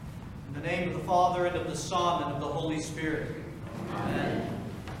name of the Father, and of the Son, and of the Holy Spirit. Amen.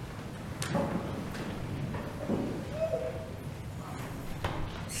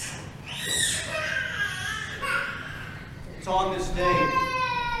 It's on this day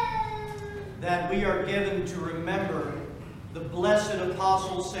that we are given to remember the blessed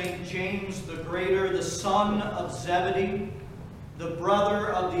apostle St. James the Greater, the son of Zebedee, the brother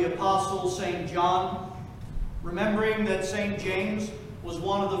of the apostle St. John, remembering that St. James was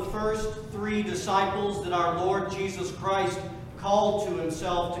one of the first 3 disciples that our Lord Jesus Christ called to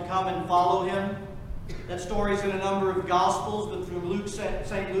himself to come and follow him. That story is in a number of Gospels, but through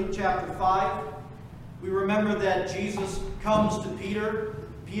St. Luke chapter 5, we remember that Jesus comes to Peter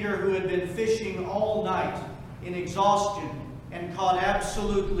who had been fishing all night in exhaustion and caught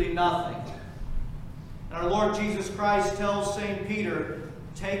absolutely nothing. And our Lord Jesus Christ tells St. Peter,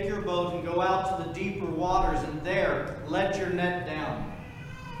 take your boat and go out to the deeper waters, and there let your net down.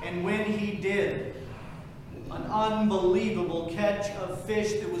 And when he did, an unbelievable catch of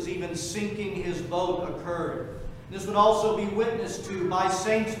fish that was even sinking his boat occurred. This would also be witnessed to by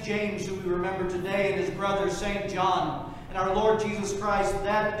St. James, who we remember today, and his brother St. John. And our Lord Jesus Christ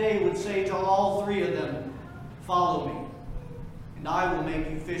that day would say to all 3 of them, follow me, and I will make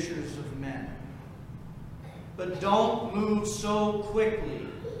you fishers of men. But don't move so quickly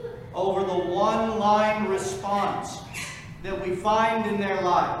over the one-line response that we find in their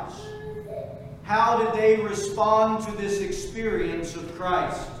lives. How did they respond to this experience of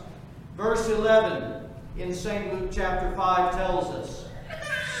Christ? Verse 11 in St. Luke chapter 5 tells us,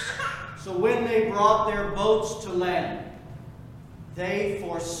 so when they brought their boats to land, they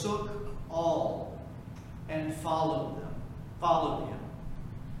forsook all and followed him.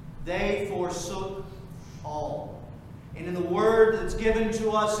 They forsook all. And in the word that's given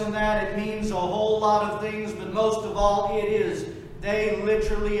to us in that, it means a whole lot of things, but most of all it is they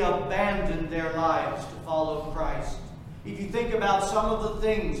literally abandoned their lives to follow Christ. If you think about some of the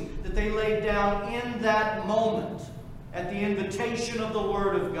things that they laid down in that moment at the invitation of the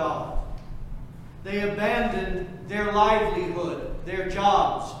Word of God, they abandoned their livelihood, their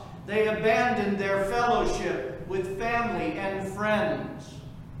jobs. They abandoned their fellowship with family and friends.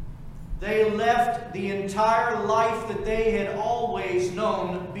 They left the entire life that they had always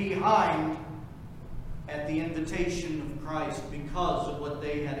known behind at the invitation of Christ because of what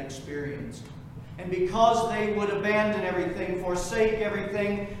they had experienced. And because they would abandon everything, forsake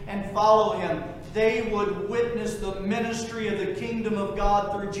everything, and follow him, they would witness the ministry of the kingdom of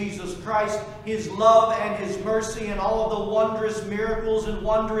God through Jesus Christ, his love and his mercy, and all of the wondrous miracles and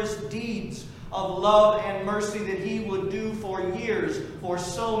wondrous deeds of love and mercy that he would do for years for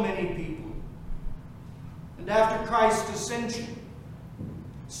so many people. And after Christ's ascension,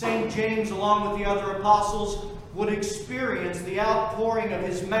 St. James, along with the other apostles, would experience the outpouring of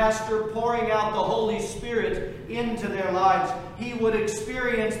his Master, pouring out the Holy Spirit into their lives. He would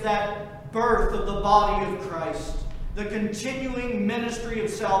experience that birth of the body of Christ, the continuing ministry of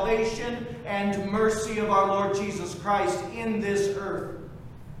salvation and mercy of our Lord Jesus Christ in this earth.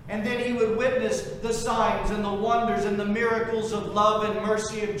 And then he would witness the signs and the wonders and the miracles of love and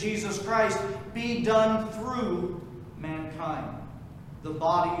mercy of Jesus Christ be done through mankind, the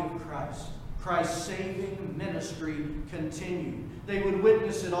body of Christ. Christ's saving ministry continued. They would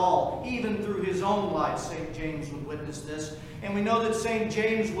witness it all, even through his own life. St. James would witness this. And we know that St.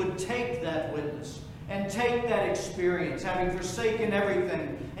 James would take that witness and take that experience, having forsaken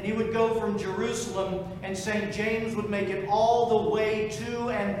everything. And he would go from Jerusalem, and St. James would make it all the way to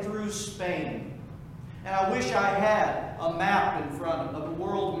and through Spain. And I wish I had a map in front, a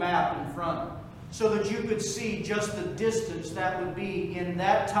world map in front, so that you could see just the distance that would be in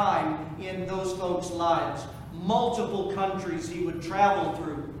that time in those folks' lives. Multiple countries he would travel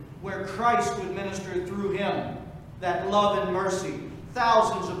through, where Christ would minister through him that love and mercy.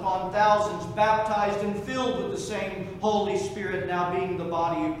 Thousands upon thousands baptized and filled with the same Holy Spirit, now being the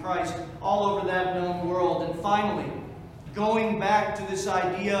body of Christ all over that known world. And finally, going back to this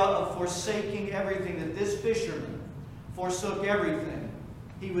idea of forsaking everything, that this fisherman forsook everything.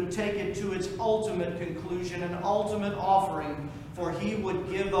 He would take it to its ultimate conclusion, an ultimate offering, for he would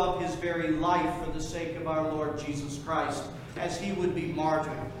give up his very life for the sake of our Lord Jesus Christ, as he would be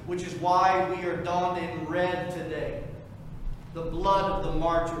martyred, which is why we are donned in red today. The blood of the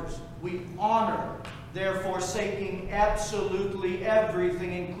martyrs. We honor their forsaking absolutely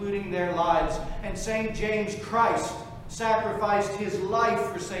everything, including their lives. And St. James, Christ sacrificed his life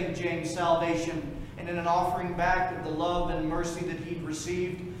for St. James' salvation. And in an offering back of the love and mercy that he'd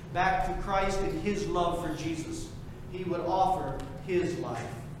received back to Christ and his love for Jesus, he would offer his life.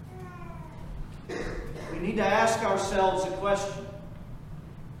 We need to ask ourselves a question.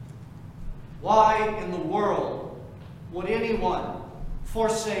 Why in the world would anyone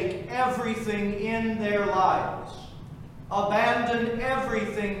forsake everything in their lives, abandon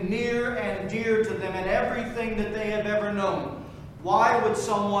everything near and dear to them and everything that they have ever known? Why would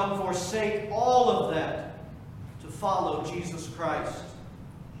someone forsake all of that to follow Jesus Christ?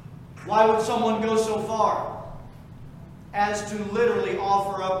 Why would someone go so far as to literally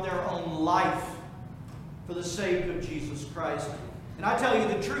offer up their own life for the sake of Jesus Christ? And I tell you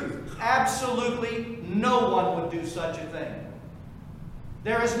the truth, absolutely no one would do such a thing.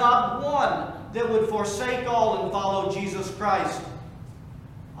 There is not one that would forsake all and follow Jesus Christ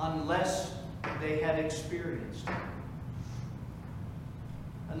unless they had experienced it.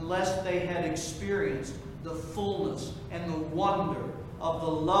 Unless they had experienced the fullness and the wonder of the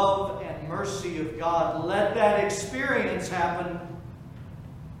love and mercy of God. Let that experience happen,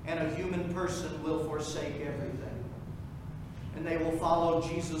 and a human person will forsake everything. And they will follow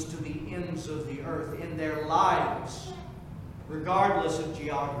Jesus to the ends of the earth in their lives, regardless of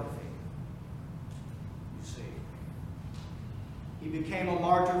geography. You see, he became a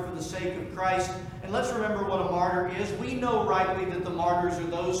martyr for the sake of Christ. And let's remember what a martyr is. We know rightly that the martyrs are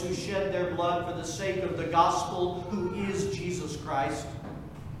those who shed their blood for the sake of the gospel, who is Jesus Christ.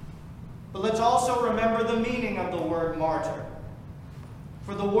 But let's also remember the meaning of the word martyr.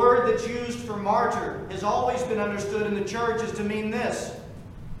 For the word that's used for martyr has always been understood in the church as to mean this: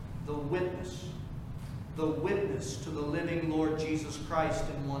 the witness. The witness to the living Lord Jesus Christ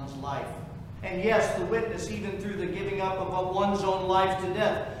in one's life. And yes, the witness even through the giving up of one's own life to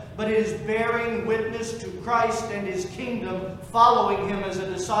death. But it is bearing witness to Christ and His kingdom, following Him as a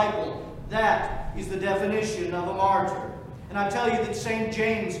disciple. That is the definition of a martyr. And I tell you that St.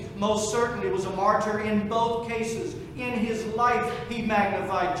 James most certainly was a martyr in both cases. In his life, he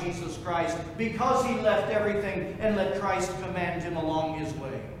magnified Jesus Christ because he left everything and let Christ command him along his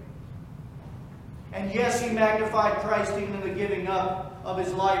way. And yes, he magnified Christ even in the giving up of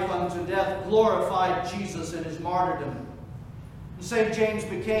his life unto death, glorified Jesus in his martyrdom. And St. James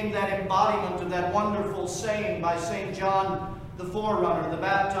became that embodiment of that wonderful saying by St. John the Forerunner, the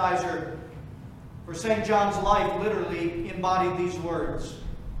baptizer. For St. John's life literally embodied these words: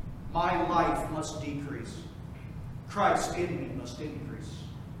 "My life must decrease. Christ in me must increase."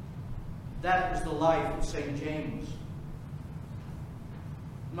 That was the life of St. James.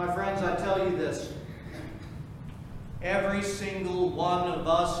 My friends, I tell you this. Every single one of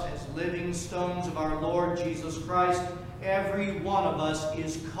us as living stones of our Lord Jesus Christ, every one of us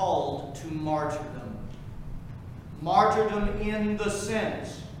is called to martyrdom. Martyrdom in the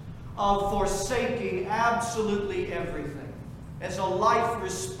sense of forsaking absolutely everything as a life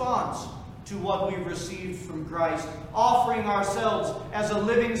response to what we've received from Christ, offering ourselves as a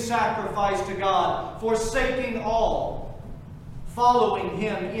living sacrifice to God, forsaking all, following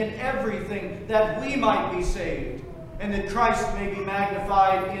Him in everything that we might be saved and that Christ may be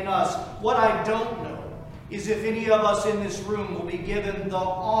magnified in us. What I don't know is if any of us in this room will be given the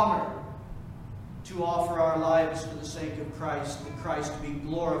honor to offer our lives for the sake of Christ, that Christ be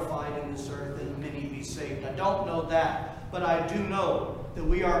glorified in this earth and many be saved. I don't know that, but I do know that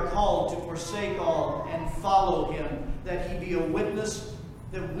we are called to forsake all and follow Him, that He be a witness,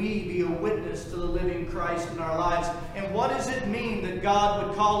 that we be a witness to the living Christ in our lives. And what does it mean that God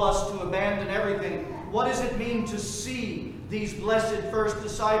would call us to abandon everything? What does it mean to see these blessed first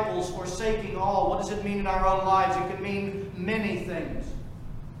disciples forsaking all? What does it mean in our own lives? It can mean many things.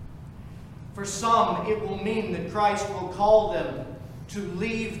 For some, it will mean that Christ will call them to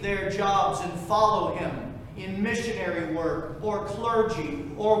leave their jobs and follow Him in missionary work or clergy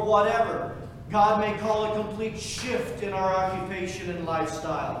or whatever. God may call a complete shift in our occupation and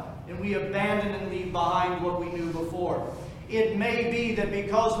lifestyle, and we abandon and leave behind what we knew before. It may be that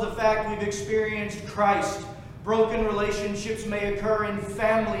because of the fact we've experienced Christ, broken relationships may occur in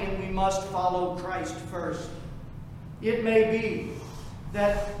family and we must follow Christ first. It may be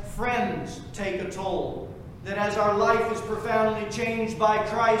that friends take a toll, that as our life is profoundly changed by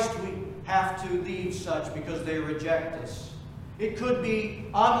Christ, we have to leave such because they reject us. It could be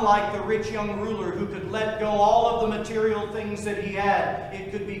unlike the rich young ruler who could let go all of the material things that he had.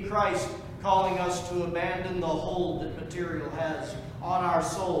 It could be Christ calling us to abandon the hold that material has on our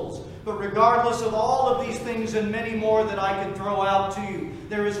souls. But regardless of all of these things and many more that I could throw out to you,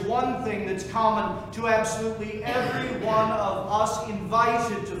 there is one thing that's common to absolutely every one of us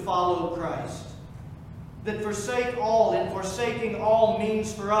invited to follow Christ. That forsake all, and forsaking all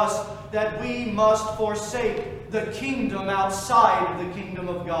means for us that we must forsake the kingdom outside of the kingdom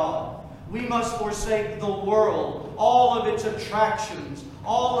of God. We must forsake the world, all of its attractions,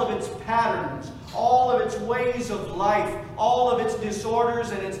 all of its patterns, all of its ways of life, all of its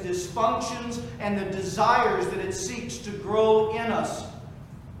disorders and its dysfunctions and the desires that it seeks to grow in us.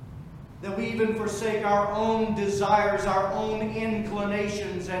 That we even forsake our own desires, our own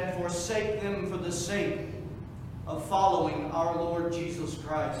inclinations, and forsake them for the sake of following our Lord Jesus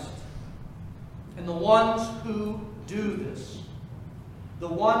Christ. And the ones who do this, the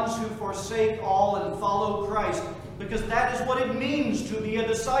ones who forsake all and follow Christ, because that is what it means to be a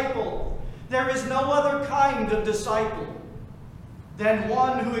disciple. There is no other kind of disciple than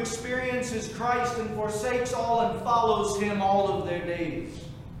one who experiences Christ and forsakes all and follows Him all of their days,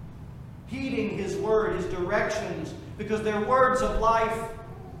 heeding His word, His directions, because they're words of life.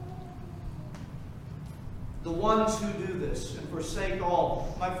 The ones who do this and forsake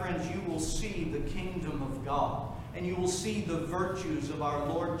all, my friends, you will see the kingdom of God, and you will see the virtues of our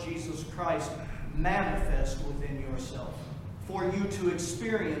Lord Jesus Christ manifest within yourself, for you to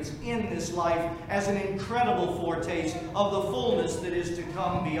experience in this life as an incredible foretaste of the fullness that is to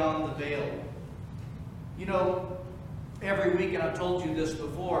come beyond the veil. You know, every week, and I've told you this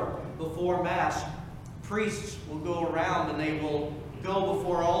before Mass, priests will go around and they will go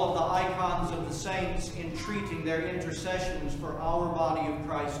before all of the icons of the saints, entreating their intercessions for our body of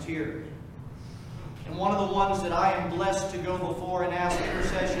Christ here. And one of the ones that I am blessed to go before and ask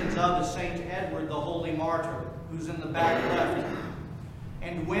intercessions of is St. Edward, the holy martyr, who's in the back left.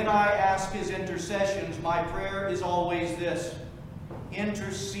 And when I ask his intercessions, my prayer is always this: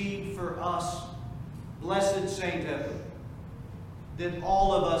 intercede for us, blessed St. Edward, that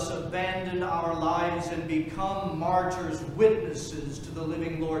all of us abandon our lives and become martyrs, witnesses to the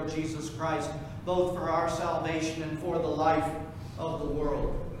living Lord Jesus Christ, both for our salvation and for the life of the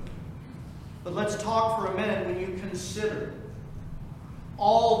world. But let's talk for a minute when you consider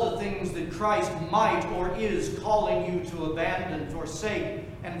all the things that Christ might or is calling you to abandon, forsake,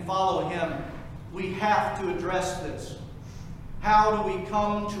 and follow Him. We have to address this. How do we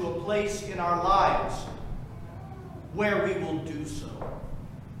come to a place in our lives where we will do so?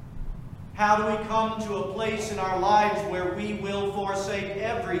 How do we come to a place in our lives where we will forsake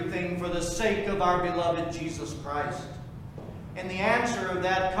everything for the sake of our beloved Jesus Christ? And the answer of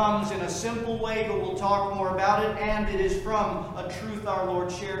that comes in a simple way, but we'll talk more about it, and it is from a truth our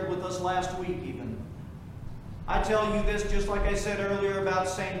Lord shared with us last week even. I tell you this just like I said earlier about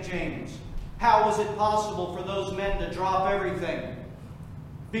St. James. How was it possible for those men to drop everything?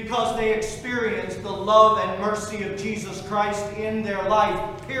 Because they experienced the love and mercy of Jesus Christ in their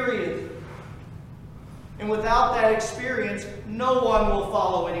life, period. And without that experience, no one will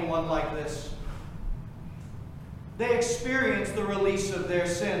follow anyone like this. They experienced the release of their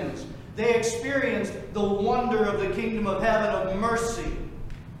sins. They experienced the wonder of the kingdom of heaven of mercy.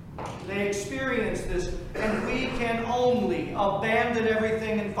 They experienced this, and we can only abandon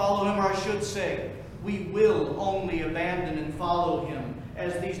everything and follow Him, or I should say, we will only abandon and follow Him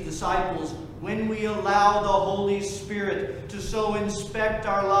as these disciples when we allow the Holy Spirit to so inspect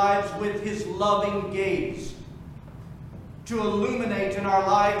our lives with His loving gaze, to illuminate in our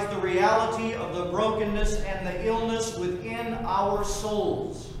lives the reality of the brokenness and the illness within our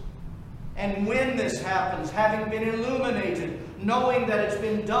souls. And when this happens, having been illuminated, knowing that it's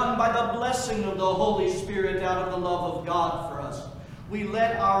been done by the blessing of the Holy Spirit out of the love of God for us, we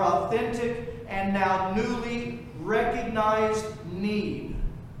let our authentic and now newly recognized need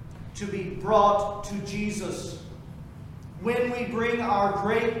to be brought to Jesus. When we bring our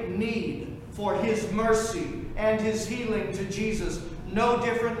great need for His mercy and His healing to Jesus, no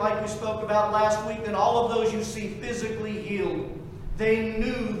different, like we spoke about last week, than all of those you see physically healed. They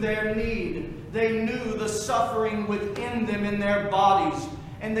knew their need. They knew the suffering within them in their bodies.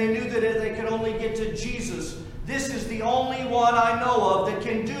 And they knew that if they could only get to Jesus, this is the only one I know of that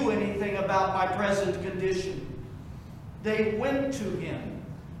can do anything about my present condition. They went to Him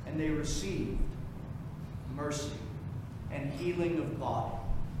and they received mercy and healing of body.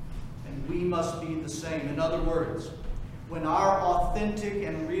 And we must be the same. In other words, when our authentic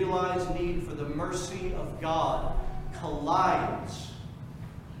and realized need for the mercy of God collides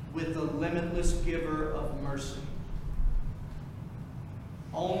with the limitless giver of mercy,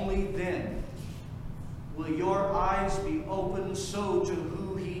 only then will your eyes be opened so to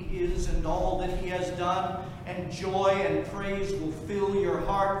who He is and all that He has done, and joy and praise will fill your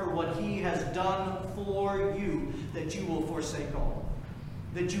heart for what He has done for you, that you will forsake all,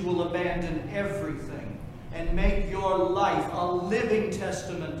 that you will abandon everything and make your life a living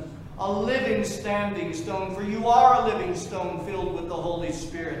testament, a living standing stone, for you are a living stone filled with the Holy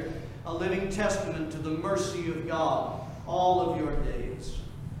Spirit, a living testament to the mercy of God all of your days.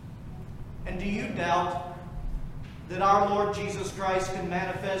 And do you doubt that our Lord Jesus Christ can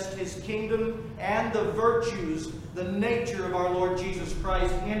manifest His kingdom and the virtues, the nature of our Lord Jesus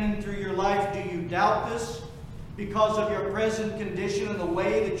Christ in and through your life? Do you doubt this because of your present condition and the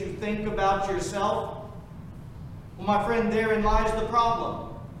way that you think about yourself? Well, my friend, therein lies the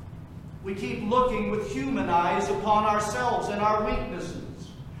problem. We keep looking with human eyes upon ourselves and our weaknesses,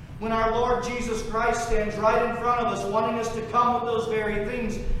 when our Lord Jesus Christ stands right in front of us, wanting us to come with those very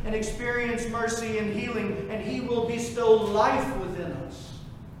things and experience mercy and healing, and He will bestow life within us.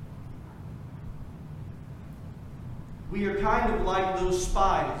 We are kind of like those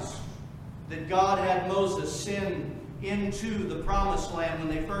spies that God had Moses send into the Promised Land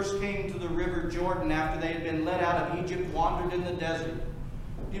when they first came to the River Jordan after they had been led out of Egypt, wandered in the desert.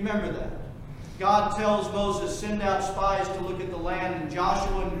 Do you remember that? God tells Moses, send out spies to look at the land, and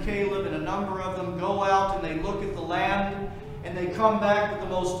Joshua and Caleb and a number of them go out and they look at the land, and they come back with the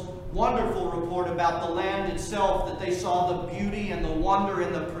most wonderful report about the land itself, that they saw the beauty and the wonder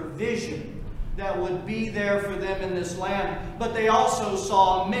and the provision that would be there for them in this land. But they also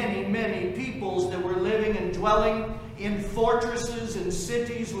saw many, many peoples that were living and dwelling in fortresses and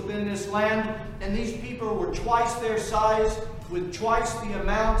cities within this land, and these people were twice their size, with twice the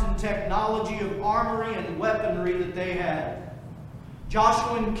amount and technology of armory and weaponry that they had.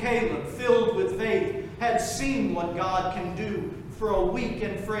 Joshua and Caleb, filled with faith, had seen what God can do for a weak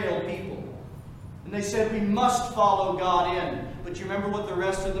and frail people. And they said, we must follow God in. But you remember what the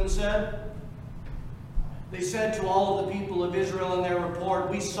rest of them said? They said to all of the people of Israel in their report,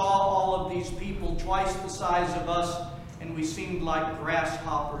 we saw all of these people twice the size of us, and we seemed like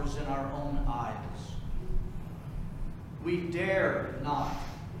grasshoppers in our own eyes. We dare not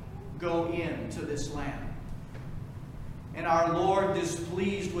go into this land. And our Lord,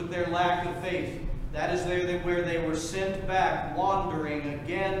 displeased with their lack of faith, that is where they were sent back, wandering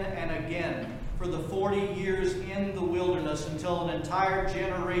again and again for the 40 years in the wilderness until an entire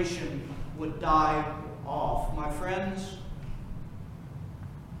generation would die off. My friends,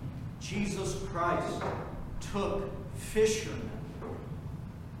 Jesus Christ took fishermen.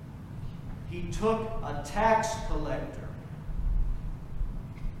 He took a tax collector.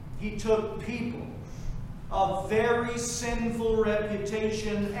 He took people of very sinful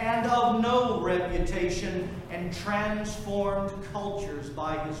reputation and of no reputation and transformed cultures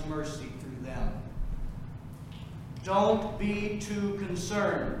by His mercy through them. Don't be too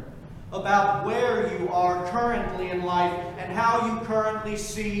concerned about where you are currently in life and how you currently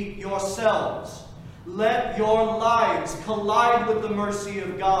see yourselves. Let your lives collide with the mercy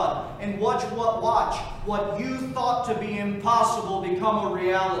of God, and watch what you thought to be impossible become a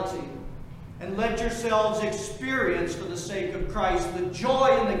reality. And let yourselves experience, for the sake of Christ, the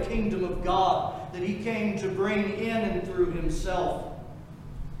joy in the kingdom of God that He came to bring in and through Himself.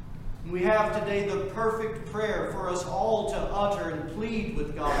 And we have today the perfect prayer for us all to utter and plead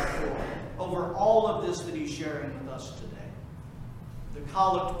with God for over all of this that He's sharing with us today. The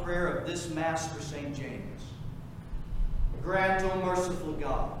collect prayer of this Mass for St. James. Grant, O merciful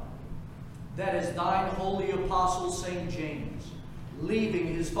God, that as thine holy apostle St. James,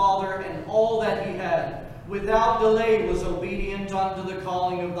 leaving his father and all that he had, without delay was obedient unto the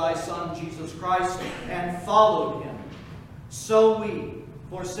calling of thy Son, Jesus Christ, and followed him. So we,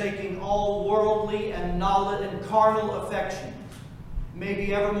 forsaking all worldly and knowledge and carnal affections, may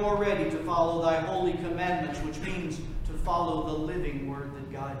be ever more ready to follow thy holy commandments, which means to follow the living word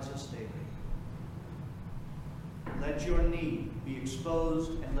that guides us daily. Let your need be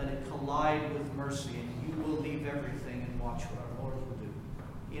exposed and let it collide with mercy, and you will leave everything and watch what our Lord will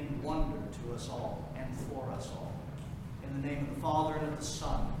do in wonder to us all and for us all. In the name of the Father, and of the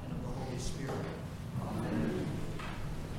Son, and of the Holy Spirit. Amen.